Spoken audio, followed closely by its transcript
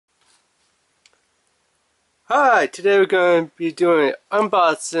Hi, today we're going to be doing an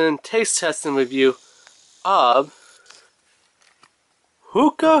unboxing, taste testing review of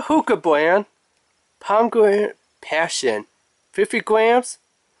HOOKAH-HOOKAH brand Pomegranate Passion 50 grams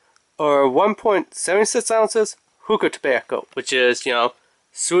or 1.76 ounces hookah tobacco, which is,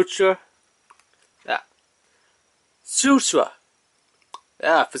 Sutra. Sutra.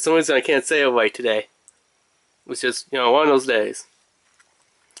 For some reason I can't say it right today. Which is, one of those days.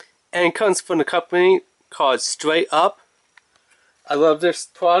 And it comes from the company called STRAiGHT. I love this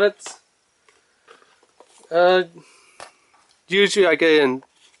product. Usually I get in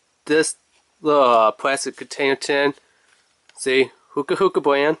this little plastic container tin. See, HOOKAH-HOOKAH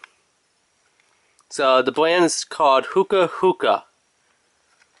brand. So the brand is called HOOKAH-HOOKAH.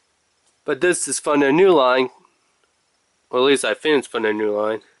 But this is from their new line, or at least I think it's from their new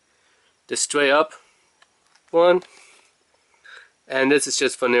line. The STRAiGHT one. And this is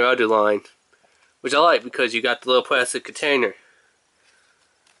just from their other line, which I like because you got the little plastic container.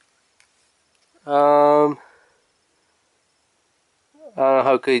 I don't know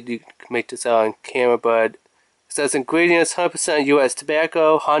how good you can make this out on camera, but it says ingredients: 100% U.S.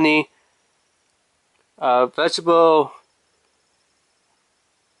 tobacco, honey, vegetable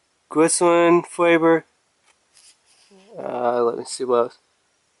glycerin flavor. Let me see what else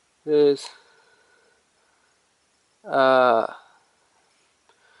it is.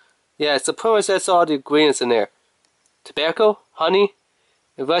 Yeah, so pretty much that's all the ingredients in there. Tobacco, honey,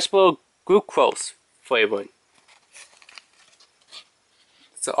 and vegetable glucose flavoring.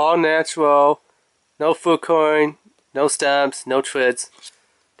 It's all natural, no food coloring, no stems, no trids.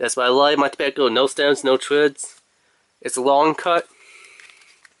 That's why I like my tobacco, no stems, no trids. It's a long cut.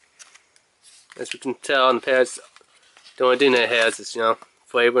 As you can tell on the pads, the only thing that it has is,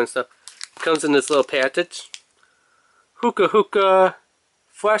 flavor and stuff. It comes in this little package. HOOKAH-HOOKAH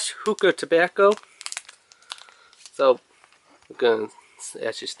fresh hookah tobacco. So we're gonna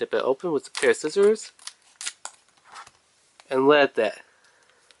actually snip it open with a pair of scissors and let that.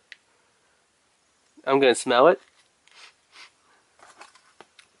 I'm gonna smell it.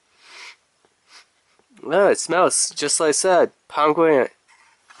 Oh, it smells just like I said, pomegranate.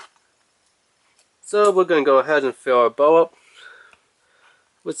 So we're gonna go ahead and fill our bowl up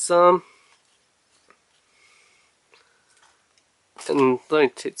with some. And let me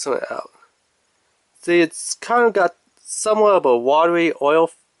take some out. See, it's kind of got somewhat of a watery oil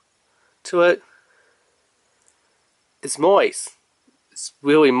to it. It's moist. It's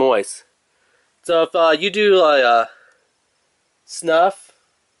really moist. So if you do like snuff,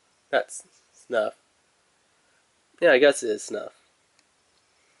 that's snuff. Yeah, I guess it is snuff.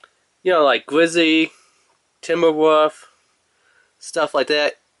 Like Grizzly, Timberwolf, stuff like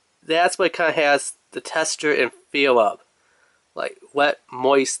that. That's what it kind of has the texture and feel of. Like wet,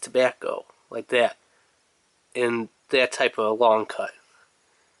 moist tobacco, like that, in that type of long cut.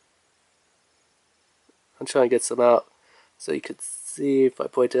 I'm trying to get some out so you could see if I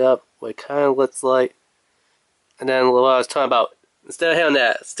point it up what it kind of looks like. And then what I was talking about, instead of having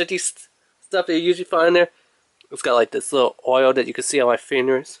that sticky stuff that you usually find there, it's got like this little oil that you can see on my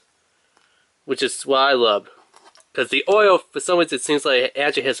fingers, which is what I love. Because the oil, for some reason, it seems like it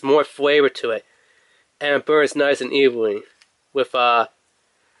actually has more flavor to it, and it burns nice and evenly. With the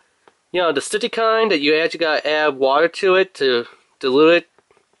sticky kind that you actually gotta add water to it to dilute it,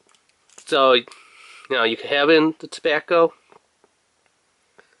 so you can have it in the tobacco.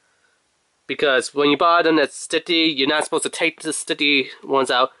 Because when you buy them that's sticky, you're not supposed to take the sticky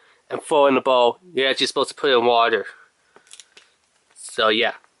ones out and throw it in the bowl. You're actually supposed to put it in water. So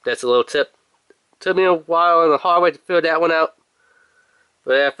yeah, that's a little tip. Took me a while and a hard way to figure that one out,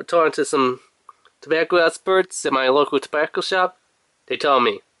 but after talking to some tobacco experts at my local tobacco shop, they told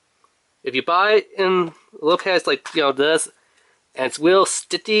me, if you buy it in a little package like this, and it's real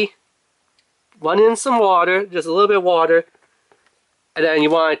sticky, run in some water, just a little bit of water, and then you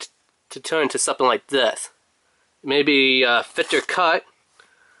want it to turn to something like this. Maybe thicker cut,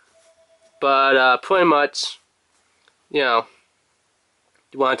 but pretty much, you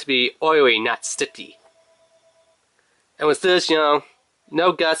want it to be oily, not sticky. And with this,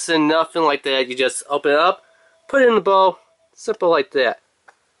 no guessing, nothing like that. You just open it up, put it in the bowl, simple like that.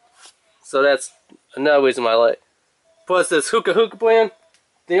 So that's another reason why I like it. Plus this HOOKAH-HOOKAH brand,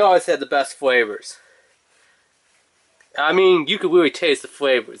 they always have the best flavors. I mean, you could really taste the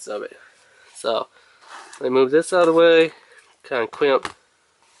flavors of it. So, let me move this out of the way, kind of clean up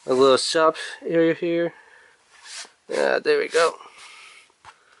a little shop area here. Yeah, there we go.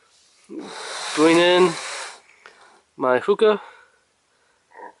 Bring in my hookah.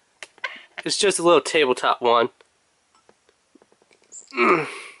 It's just a little tabletop one.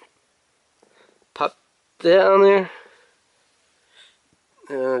 that on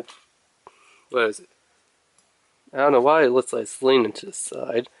there. What is it? I don't know why it looks like it's leaning to the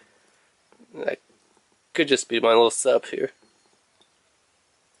side. That could just be my little setup here.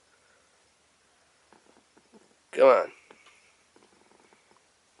 Come on.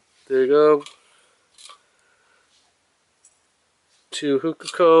 There you go. 2 hookah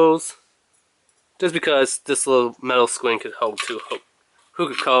coals. Just because this little metal screen could hold 2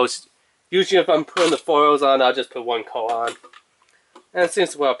 hookah coals. Usually if I'm putting the foils on, I'll just put 1 coal on. And it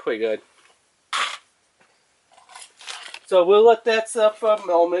seems to work pretty good. So we'll let that set up for a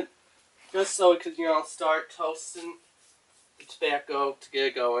moment. Just so we could, you know, start toasting the tobacco to get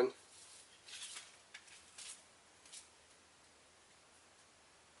it going.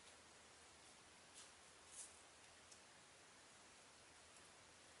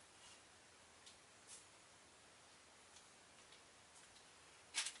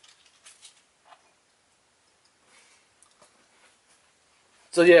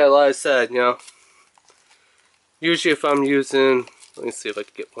 So yeah, like I said, you know, usually if I'm using, let me see if I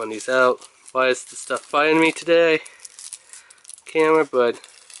can get one of these out. Why is the stuff fighting me today? Camera, but,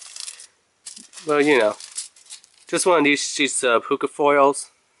 well, you know, just one of these sheets of hookah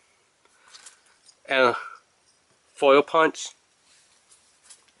foils and a foil punch.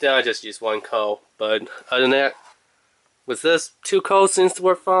 Then I just use 1 coal, but other than that, with this, 2 coals seems to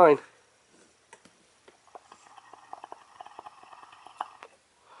work fine.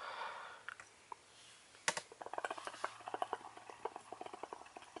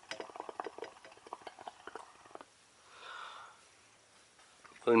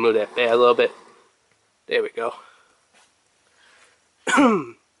 Let me move that back a little bit. There we go.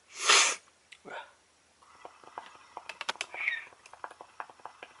 Mmm.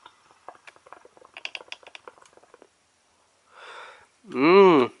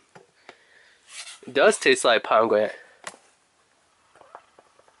 It does taste like pomegranate.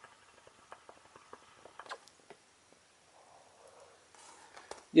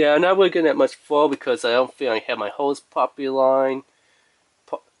 Yeah, I'm not really getting that much flow because I don't feel I have my hose properly aligned.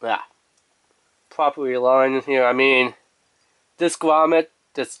 Properly aligned in here. I mean, this grommet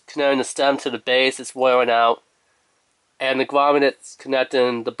that's connecting the stem to the base is wearing out. And the grommet that's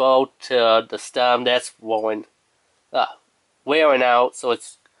connecting the bow to the stem, that's wearing out, so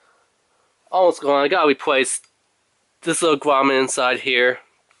it's almost gone. I gotta replace this little grommet inside here.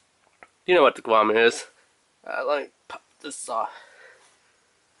 You know what the grommet is. Let me pop this off.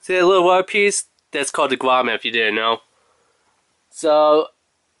 See that little wire piece? That's called the grommet if you didn't know. So,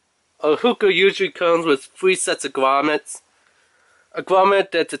 a hookah usually comes with 3 sets of grommets. A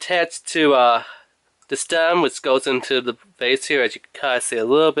grommet that's attached to the stem, which goes into the base here, as you can kind of see a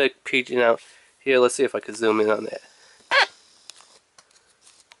little bit peeking out here. Let's see if I can zoom in on that.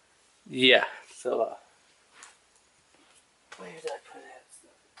 Yeah, so, where did I put that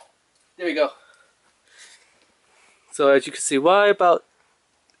stuff? There we go. So as you can see, right about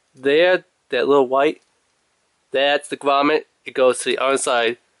there, that little white, that's the grommet. It goes to the other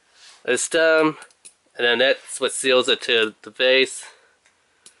side of the stem, and then that's what seals it to the base,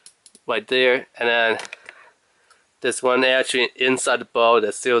 right there. And then this one actually inside the bow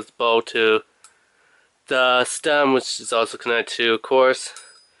that seals the bow to the stem, which is also connected to, of course,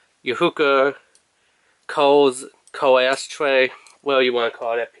 your hookah coals, coal ashtray, whatever you want to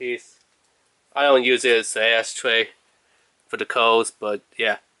call that piece. I don't use it as an ashtray for the coals, but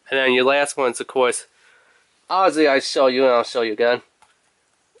yeah. And then your last one's, of course, obviously I show you and I'll show you again.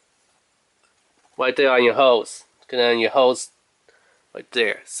 Right there on your hose. And then your hose right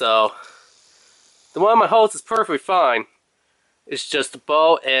there. So the one on my hose is perfectly fine. It's just the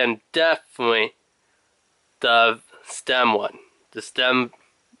bow and definitely the stem one. The stem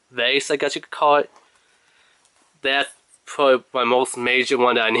vase, I guess you could call it. That's probably my most major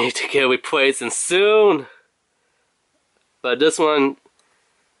one that I need to get replaced, and soon. But this one,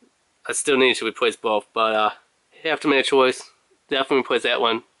 I still need to replace both. But you have to make a choice. Definitely replace that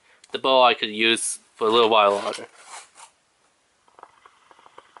one. The bow I could use for a little while longer.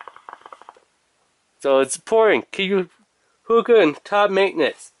 So it's important. Keep your hookah in top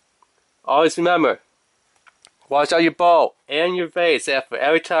maintenance. Always remember, wash out your bowl and your vase after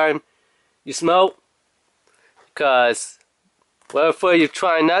every time you smoke, because whatever flavor you're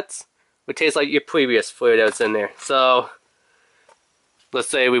trying nuts would taste like your previous flavor that was in there. So let's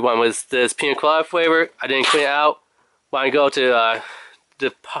say we went with this pina colada flavor. I didn't clean it out. When I go to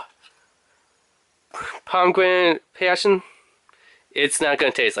the pomegranate passion, it's not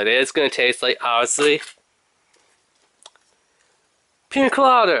going to taste like that. It's going to taste like, obviously, pina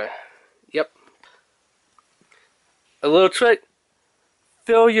colada. Yep. A little trick.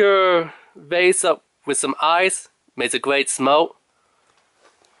 Fill your vase up with some ice. Makes a great smoke.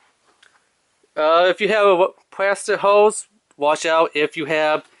 If you have a plastic hose, watch out if you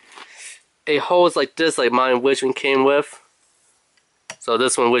have a hose like this, like mine originally came with. So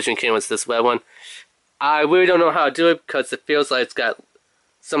this one originally came with this red one. I really don't know how to do it because it feels like it's got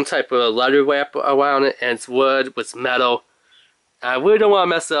some type of leather wrap around it, and it's wood with metal. I really don't want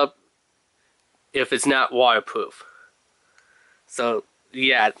to mess up if it's not waterproof. So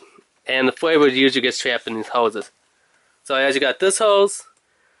yeah, and the flavor usually gets trapped in these hoses. So as you got this hose,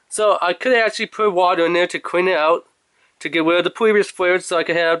 so I could actually put water in there to clean it out, to get rid of the previous flavor so I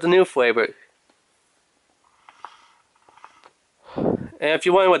could have the new flavor. And if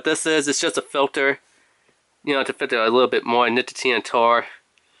you're wondering what this is, it's just a filter, you know, to filter a little bit more nicotine and tar.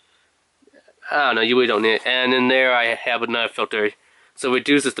 I don't know, you really don't need it. And in there I have another filter, so it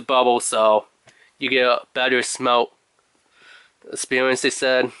reduces the bubble so you get a better smoke experience, they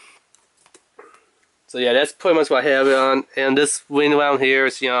said. So yeah, that's pretty much what I have it on. And this ring around here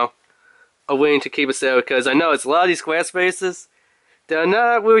is, you know, a ring to keep it stable, because I know it's a lot of these glass bases, they're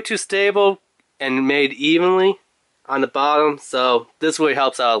not really too stable and made evenly on the bottom, so this really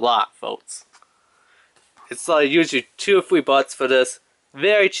helps out a lot, folks. It's like usually $2 or $3 for this.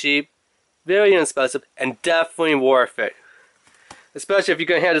 Very cheap, very inexpensive, and definitely worth it. Especially if you're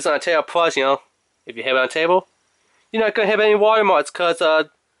going to have this on a table. Plus, you know, if you have it on a table, you're not going to have any watermarks, because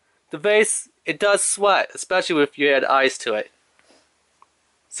the vase, it does sweat, especially if you add ice to it.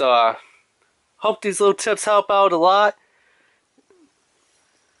 So, hope these little tips help out a lot.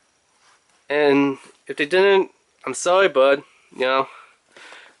 And if they didn't, I'm sorry, bud. You know,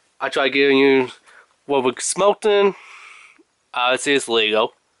 I try giving you what we're smoked in. Obviously, it's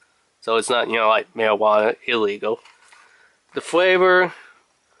legal, so it's not, you know, like marijuana, illegal. The flavor,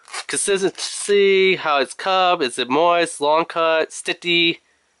 consistency, how it's cubbed, is it moist, long cut, sticky.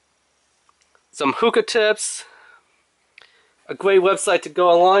 Some hookah tips. A great website to go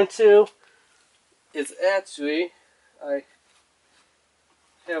online to is actually, I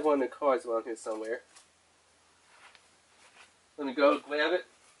have one of the cards around here somewhere. Let me go grab it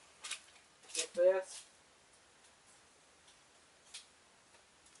real fast.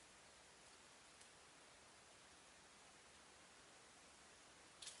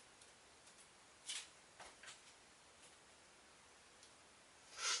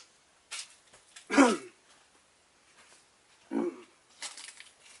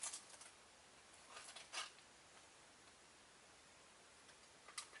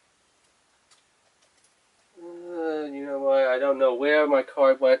 You know what, I don't know where my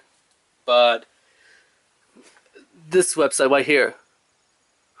card went, but this website right here,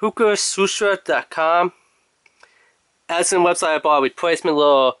 HOOKAH-HOOKAH.com. As in the website, I bought a replacement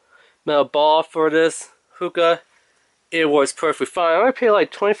little metal ball for this hookah. It works perfectly fine. I only paid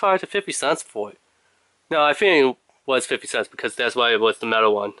like 25 to 50 cents for it. No, I think it was 50 cents because that's why it was the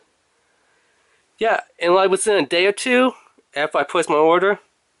metal one. Yeah, and like within a day or two after I placed my order,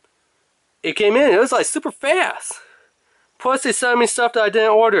 it came in. It was like super fast. Plus they sent me stuff that I didn't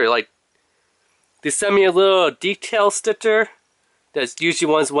order. Like, they sent me a little detail sticker that's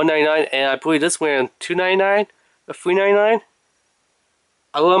usually one's $1.99, and I believe this went $2.99 or $3.99.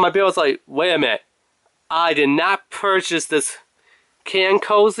 I looked at my bill, I was like, wait a minute. I did not purchase this can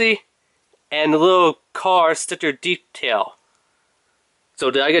cozy and the little car sticker detail. So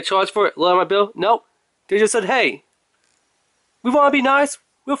did I get charged for it? Look at my bill? Nope. They just said, hey, we want to be nice,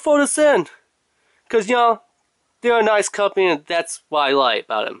 we'll throw this in. Because, you know, they're a nice company, and that's what I like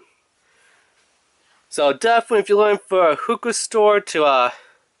about them. So definitely, if you're looking for a hookah store to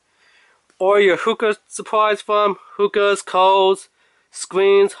order your hookah supplies from, hookahs, coals,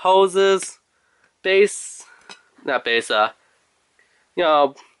 screens, hoses, not base, you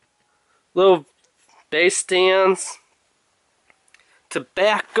know, little base stands,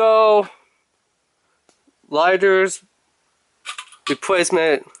 tobacco, lighters,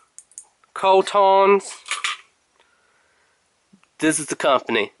 replacement coal-tons. This is the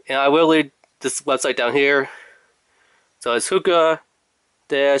company, and I will leave this website down here. So it's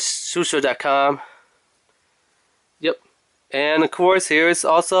HOOKAH-HOOKAH.com. Yep. And of course, here's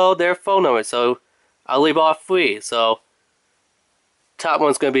also their phone number. So I'll leave off free. So top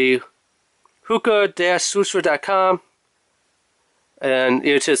one's going to be HOOKAH-HOOKAH.com. And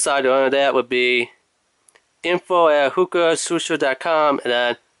either to the side or under that would be info@HOOKAH-HOOKAH.com. And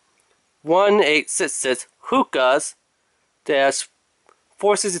then 1-866 hookahs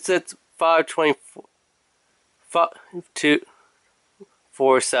 466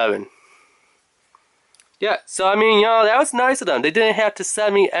 524 Yeah, so I mean, you know, that was nice of them. They didn't have to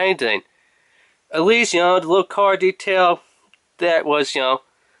send me anything. At least, you know, the little car detail, that was, you know,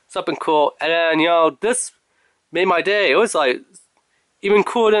 something cool. And then, you know, this made my day. It was like even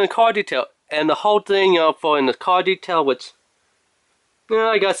cooler than the car detail. And the whole thing, you know, for in the car detail, which, yeah,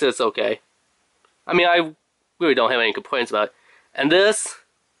 I guess it's okay. I mean, I really don't have any complaints about it. And this,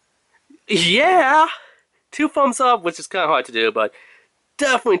 yeah, 2 thumbs up, which is kind of hard to do, but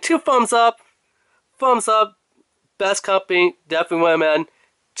definitely 2 thumbs up. Thumbs up. Best company. Definitely recommend.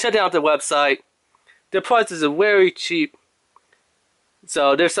 Check out their website. Their prices are very cheap.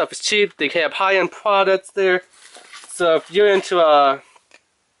 So their stuff is cheap. They have high-end products there. So if you're into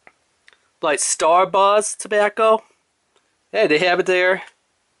like Star Buzz tobacco, hey, they have it there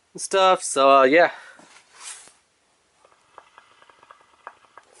and stuff. So yeah.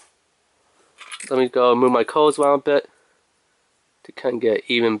 Let me go move my coals around a bit to kind of get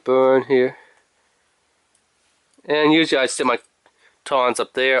even burn here. And usually I stick my tongs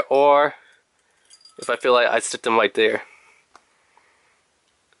up there, or if I feel like I stick them right there.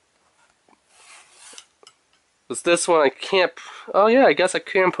 With this one I can't, oh yeah, I guess I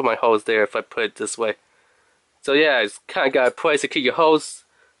can put my hose there if I put it this way. So yeah, it's kind of got a place to keep your hose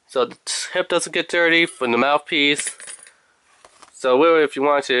so the tip doesn't get dirty from the mouthpiece. So really, if you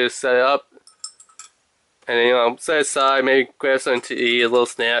want to set it up, and then, you know, set it aside, maybe grab something to eat, a little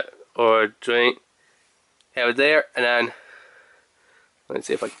snack or a drink, have it there, and then, let me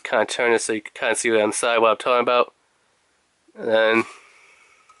see if I can kind of turn this so you can kind of see on the side what I'm talking about. And then,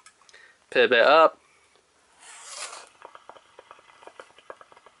 put it back up.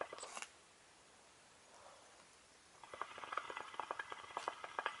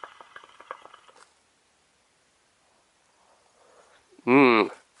 Mmm,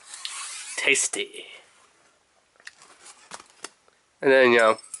 tasty. And then, you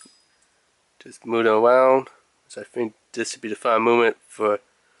know, just move it around. So I think this should be the final movement for at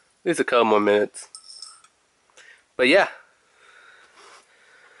least a couple more minutes. But yeah,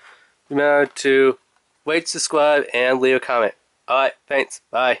 remember to rate, subscribe, and leave a comment. Alright, thanks.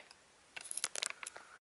 Bye.